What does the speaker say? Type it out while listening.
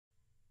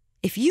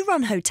If you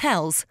run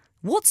hotels,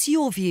 what's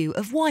your view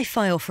of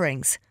Wi-Fi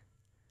offerings?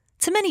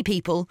 To many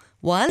people,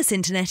 wireless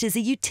internet is a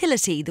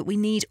utility that we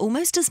need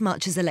almost as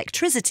much as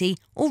electricity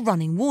or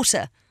running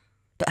water.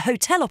 But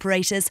hotel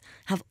operators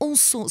have all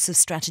sorts of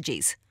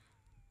strategies.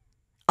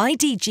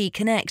 IDG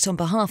Connect, on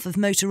behalf of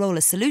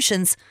Motorola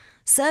Solutions,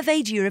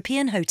 surveyed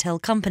European hotel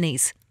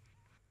companies.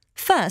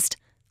 First,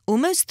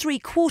 almost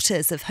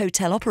 3/4 of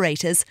hotel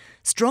operators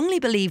strongly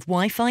believe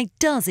Wi-Fi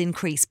does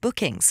increase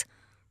bookings.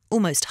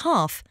 Almost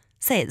half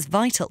say it's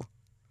vital.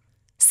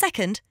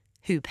 Second,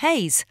 who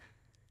pays?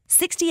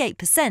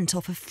 68%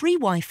 offer free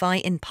Wi-Fi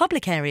in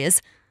public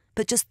areas,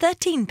 but just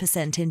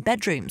 13% in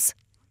bedrooms.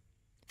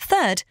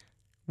 Third,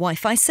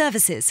 Wi-Fi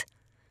services.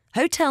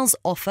 Hotels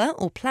offer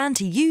or plan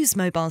to use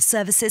mobile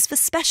services for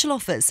special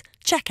offers,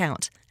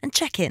 check-out and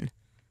check-in.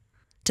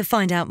 To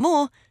find out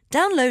more,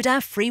 download our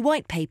free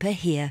white paper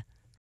here.